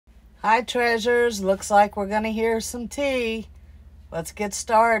Hi, treasures. Looks like we're going to hear some tea. Let's get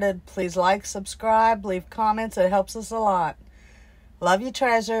started. Please like, subscribe, leave comments. It helps us a lot. Love you,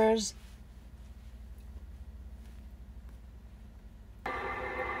 treasures.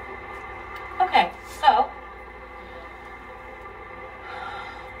 Okay, so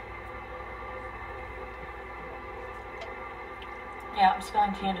yeah, I'm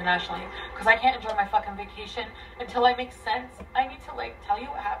spilling tea internationally because I can't enjoy my fucking vacation until I make sense. I need to tell you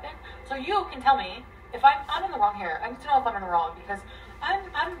what happened so you can tell me if I'm in the wrong here. I need to know if I'm in the wrong because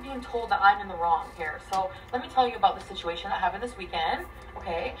I'm being told that I'm in the wrong here. So let me tell you about the situation that happened this weekend,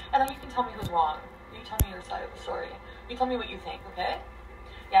 okay? And then you can tell me who's wrong. You tell me your side of the story. You tell me what you think, okay?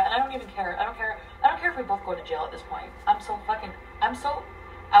 Yeah, and I don't even care. I don't care if we both go to jail at this point. I'm so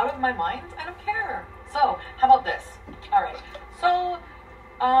out of my mind. I don't care. So, how about this? All right. So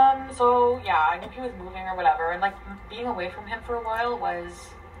yeah, I knew he was moving or whatever, and like being away from him for a while was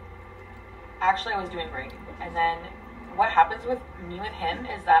actually I was doing great. And then what happens with me with him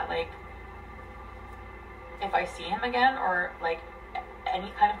is that like if I see him again or like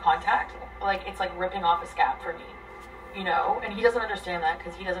any kind of contact, like it's like ripping off a scab for me. You know, and he doesn't understand that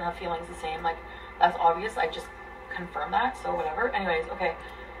because he doesn't have feelings the same. Like, that's obvious. I just confirmed that, so whatever. Anyways, okay.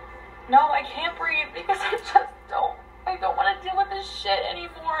 No, I can't breathe because I don't want to deal with this shit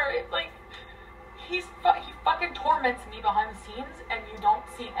anymore. It's like, he fucking torments me behind the scenes and you don't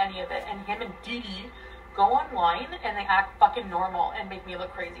see any of it. And him and Dee Dee go online and they act fucking normal and make me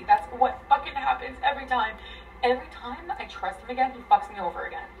look crazy. That's what fucking happens every time. Every time I trust him again, he fucks me over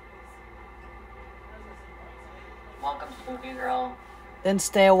again. Welcome, Foodie girl. Then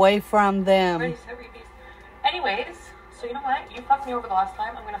stay away from them. Anyways, so you know what? You fucked me over the last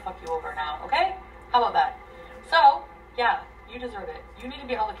time. I'm gonna fuck you over now, okay? How about that? So, yeah, you deserve it. You need to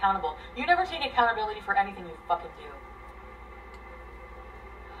be held accountable. You never take accountability for anything you fucking do.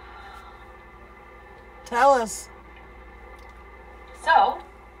 Tell us. So,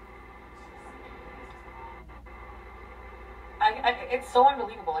 it's so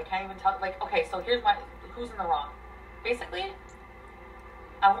unbelievable. I can't even tell. Like, okay, so here's who's in the wrong. Basically,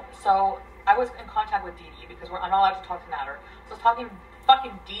 I was in contact with Dee Dee because I'm not allowed to talk to Natter. So I was talking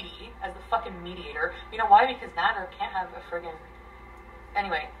fucking Dee Dee as the fucking mediator. You know why? Because Natter can't have a friggin'...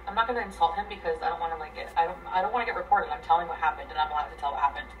 Anyway, I'm not gonna insult him because I don't want to I don't want to get reported. I'm telling what happened and I'm allowed to tell what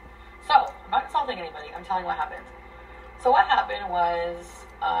happened. So I'm not insulting anybody. I'm telling what happened. So what happened was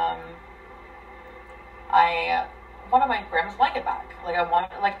I wanted my grandma's blanket back. Like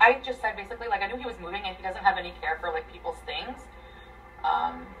I just said basically, like I knew he was moving and he doesn't have any care for like people's things.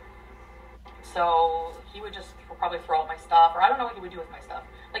 So he would just probably throw out my stuff, or I don't know what he would do with my stuff.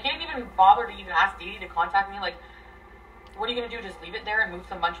 Like he didn't even bother to even ask Dee Dee to contact me. Like, what are you gonna do? Just leave it there and move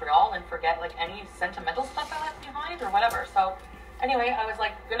to Montreal and forget like any sentimental stuff I left behind or whatever. So anyway, I was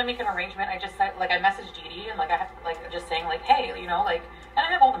like gonna make an arrangement. I just said like I messaged Dee Dee and like I had like just saying like, hey, you know, like, and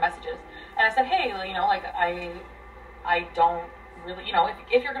I have all the messages, and I said, hey, you know, like I don't really, you know,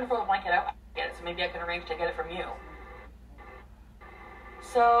 if you're going to throw the blanket out, I get it. So maybe I can arrange to get it from you.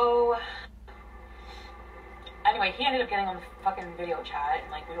 So, anyway, he ended up getting on the fucking video chat, and,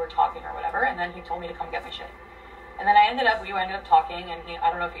 like, we were talking or whatever, and then he told me to come get my shit. And then we ended up talking, and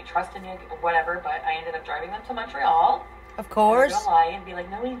I don't know if he trusted me or whatever, but I ended up driving them to Montreal. Of course. I was going to lie and be like,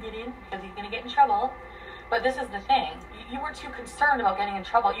 no, he didn't, because he's going to get in trouble. But this is the thing. You were too concerned about getting in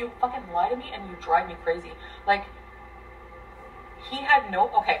trouble. You fucking lie to me, and you drive me crazy. Like, he had no...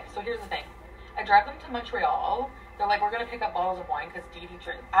 Okay, so here's the thing. I drive them to Montreal. They're like, we're going to pick up bottles of wine because Dee Dee...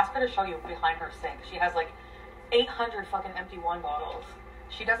 Ask her to show you behind her sink. She has like 800 fucking empty wine bottles.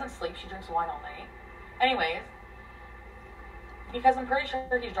 She doesn't sleep. She drinks wine all night. Anyways, because I'm pretty sure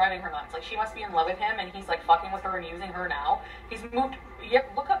he's driving her nuts. Like, she must be in love with him and he's like fucking with her and using her now. He's moved...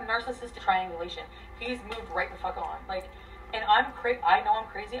 Look up narcissistic triangulation. He's moved right the fuck on. Like... And I'm crazy. I know I'm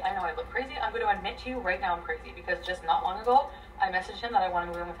crazy. I know I look crazy. I'm going to admit to you right now I'm crazy because just not long ago I messaged him that I want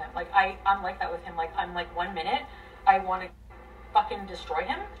to move in with him. Like I'm like that with him. Like I'm like 1 minute I want to fucking destroy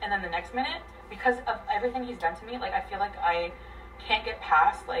him, and then the next minute because of everything he's done to me, like I feel like I can't get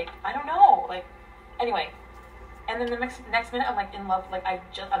past. Like I don't know. Like anyway, and then the next minute I'm like in love. Like I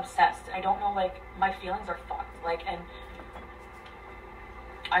just obsessed. I don't know. Like my feelings are fucked. Like and.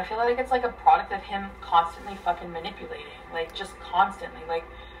 I feel like it's like a product of him constantly fucking manipulating. Like, just constantly. Like,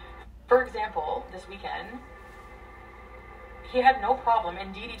 for example, this weekend, he had no problem,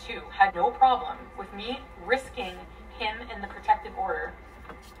 and Dee Dee too, had no problem with me risking him in the protective order,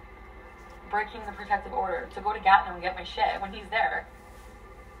 breaking the protective order, to go to Gatineau and get my shit when he's there.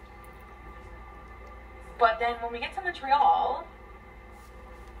 But then when we get to Montreal,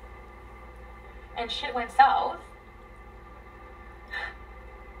 and shit went south,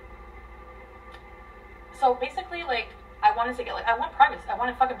 so basically, like, I wanted to get, like, I want privacy. I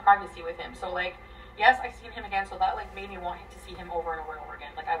wanted fucking privacy with him. So, like, yes, I seen him again, so that, like, made me want to see him over and over and over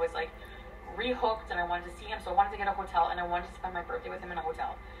again. Like, I was, like, rehooked, and I wanted to see him, so I wanted to get a hotel, and I wanted to spend my birthday with him in a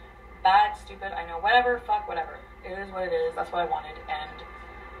hotel. Bad, stupid, I know, whatever, fuck, whatever. It is what it is, that's what I wanted, and...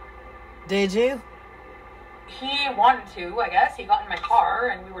 Did you? He wanted to, I guess. He got in my car,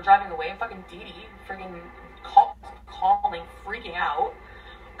 and we were driving away, and fucking Dee freaking calling, freaking out.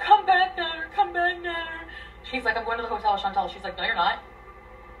 Come back, Natter, come back, Natter. She's like, I'm going to the hotel, Chantal. She's like, no, you're not.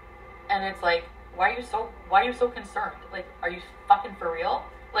 And it's like, why are you so concerned? Like, are you fucking for real?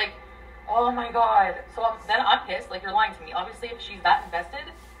 Like, oh my god. So then I'm pissed, like, you're lying to me. Obviously, if she's that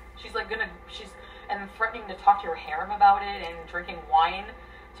invested, she's like and threatening to talk to your harem about it and drinking wine.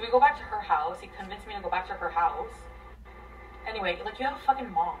 So we go back to her house. He convinced me to go back to her house. Anyway, like, you have a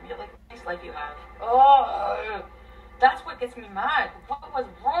fucking mom. You have, like, a nice life you have. Oh, that's what gets me mad. What was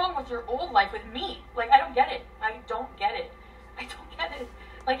wrong with your old life with me? Like, I don't get it. I don't get it. I don't get it.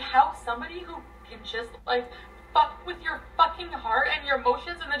 Like, how somebody who can just, like, fuck with your fucking heart and your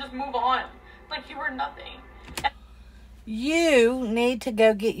emotions and then just move on. Like, you were nothing. You need to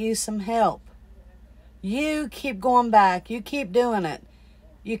go get you some help. You keep going back. You keep doing it.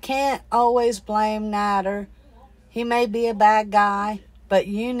 You can't always blame Natter. He may be a bad guy, but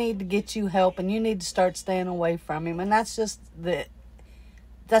you need to get you help, and you need to start staying away from him. And that's just it.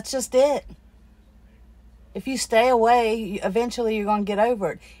 If you stay away, eventually you're going to get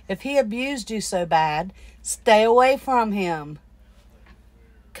over it. If he abused you so bad, stay away from him.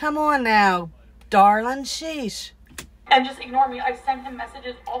 Come on now, darling. Sheesh. And just ignore me. I've sent him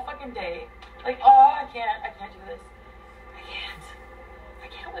messages all fucking day. Like, oh, I can't do this. I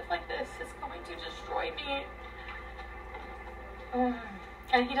can't live like this. It's going to destroy me.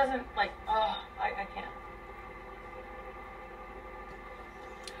 And he doesn't, like, I can't.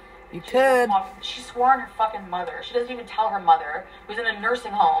 You could. She swore on her fucking mother. She doesn't even tell her mother, who's in a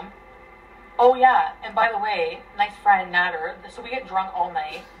nursing home. Oh, yeah. And by the way, nice friend, Natter. So we get drunk all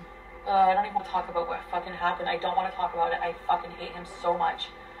night. I don't even want to talk about what fucking happened. I don't want to talk about it. I fucking hate him so much.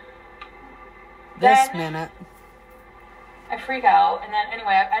 This minute. I freak out. And then,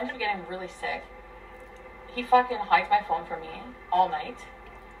 anyway, I ended up getting really sick. He fucking hides my phone from me all night.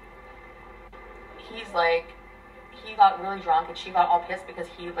 He's like, he got really drunk and she got all pissed because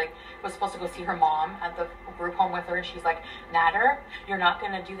he, like, was supposed to go see her mom at the group home with her, and she's like, Natter, you're not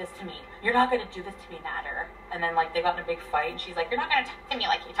gonna do this to me. You're not gonna do this to me, Natter. And then, like, they got in a big fight, and she's like, you're not gonna talk to me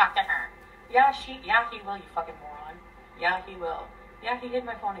like you talked to her. Yeah, he will, you fucking moron. Yeah, he will. Yeah, he hid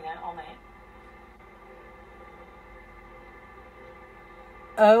my phone again all night.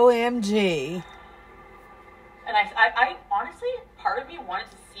 OMG. And I honestly, part of me wanted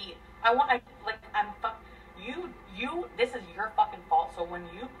to see. This is your fucking fault. So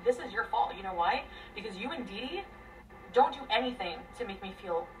this is your fault. You know why? Because you and Dee don't do anything to make me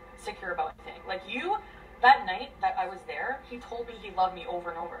feel secure about anything. Like, that night that I was there, he told me he loved me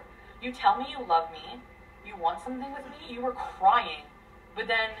over and over. You tell me you love me, you want something with me, you were crying, but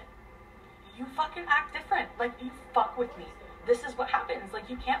then you fucking act different. Like, you fuck with me. This is what happens. Like,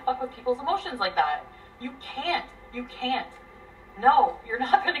 you can't fuck with people's emotions like that. You can't. No, you're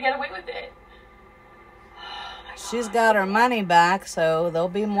not going to get away with it. Oh, she's got her money back, so there'll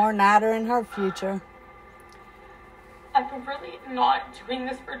be more Natter in her future. I'm really not doing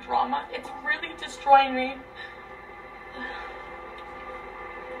this for drama. It's really destroying me.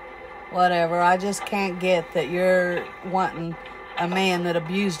 Whatever. I just can't get that you're wanting a man that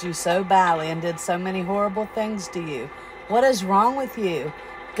abused you so badly and did so many horrible things to you. What is wrong with you?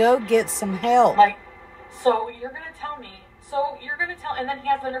 Go get some help. Like, so you're going to tell me. And then he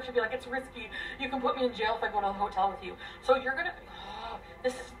has the nerve to be like, it's risky. You can put me in jail if I go to the hotel with you. So you're going to,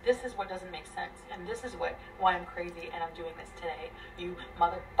 this is what doesn't make sense. And this is why I'm crazy and I'm doing this today. You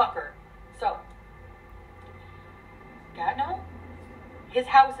motherfucker. So, Gatineau? His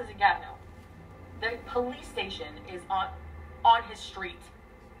house is in Gatineau. The police station is on his street.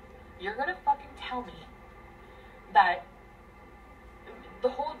 You're going to fucking tell me that the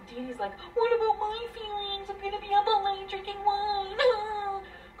whole Dee's like, what about my feelings? I'm gonna be up all night drinking wine.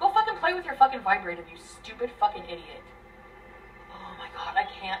 Go fucking play with your fucking vibrator, you stupid fucking idiot. Oh my god, I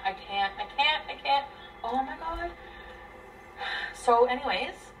can't. Oh my god. So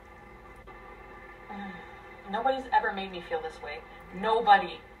anyways, nobody's ever made me feel this way.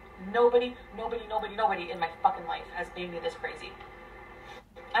 Nobody in my fucking life has made me this crazy.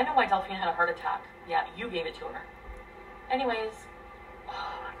 I know my Delphine had a heart attack. Yeah, you gave it to her. Anyways,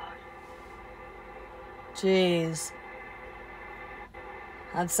 oh my god. Jeez.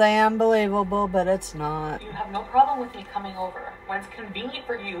 I'd say unbelievable, but it's not. You have no problem with me coming over. when it's convenient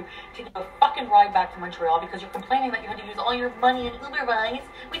for you to give a fucking ride back to Montreal because you're complaining that you had to use all your money in Uber rides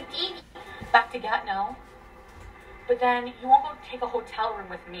with Dee back to Gatineau. But then you won't go take a hotel room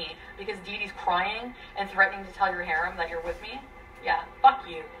with me because Dee Dee's crying and threatening to tell your harem that you're with me? Yeah, fuck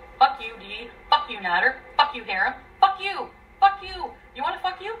you. Fuck you, Dee Dee. Fuck you, Natter. Fuck you, harem. Fuck you. Fuck you. You want to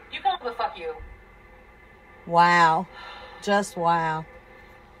fuck you? You can have a fuck you. Wow. Just wow.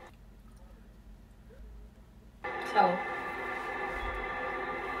 So,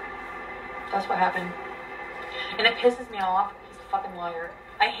 that's what happened. And it pisses me off. He's a fucking liar.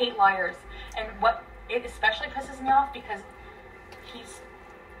 I hate liars. And what it especially pisses me off because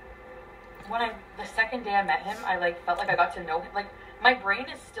the second day I met him, I like felt like I got to know him. Like, my brain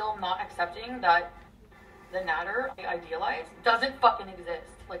is still not accepting that the Natter I idealized doesn't fucking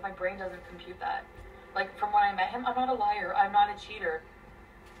exist. Like, my brain doesn't compute that. Like, from when I met him, I'm not a liar. I'm not a cheater.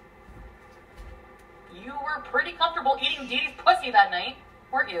 You were pretty comfortable eating Dee Dee's pussy that night,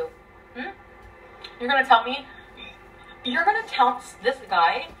 weren't you? You're gonna tell me? You're gonna tell this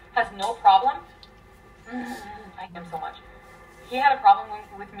guy has no problem? I hate him so much. He had a problem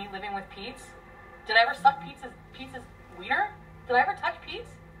with me living with Pete's. Did I ever suck Pete's wiener? Did I ever touch Pete's?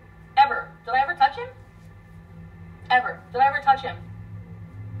 Ever. Did I ever touch him? Ever. Did I ever touch him?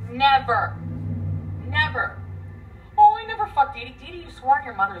 Never. Never. Oh, I never fucked Dee Dee. Dee Dee, you swore on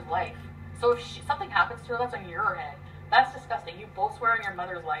your mother's life. So if something happens to her, that's on your head. That's disgusting. You both swear on your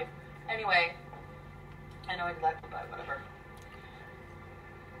mother's life. Anyway, I know I did that, but whatever.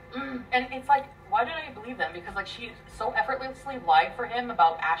 And it's like, why did I believe them? Because, like, she so effortlessly lied for him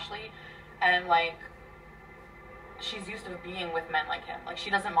about Ashley, and, like, she's used to being with men like him. Like, she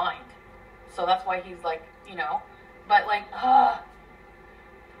doesn't mind. So that's why he's, like, you know. But, like,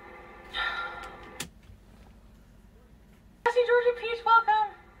 Jesse, Georgia Peach,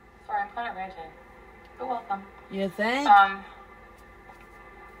 welcome. Sorry, I'm kind of ranting. But welcome. You think?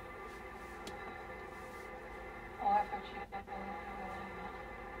 Oh, I thought you...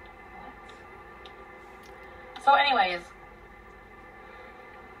 What? So anyways...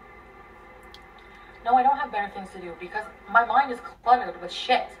 No, I don't have better things to do because my mind is cluttered with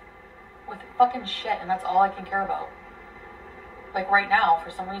shit. With fucking shit, and that's all I can care about. Like, right now,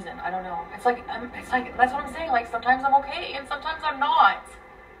 for some reason. I don't know. It's like, that's what I'm saying. Like, sometimes I'm okay, and sometimes I'm not.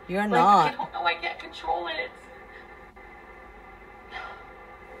 You're like, not. I don't know. I can't control it.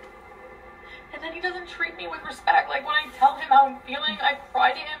 And then he doesn't treat me with respect. Like, when I tell him how I'm feeling, I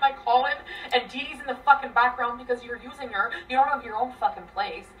cry to him, I call him, and Dee Dee's in the fucking background because you're using her. You don't have your own fucking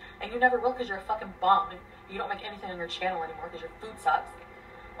place. And you never will because you're a fucking bum. And you don't make anything on your channel anymore because your food sucks.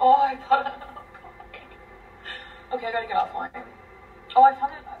 Oh, I thought... Okay, I gotta get offline. Oh, I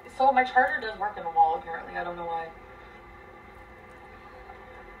found it. So my charger does work in the wall, apparently. I don't know why.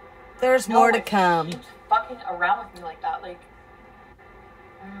 There's more to come. He keeps fucking around with me like that. Like...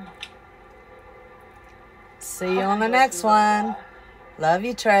 See you on the next one. Love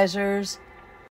you, treasures.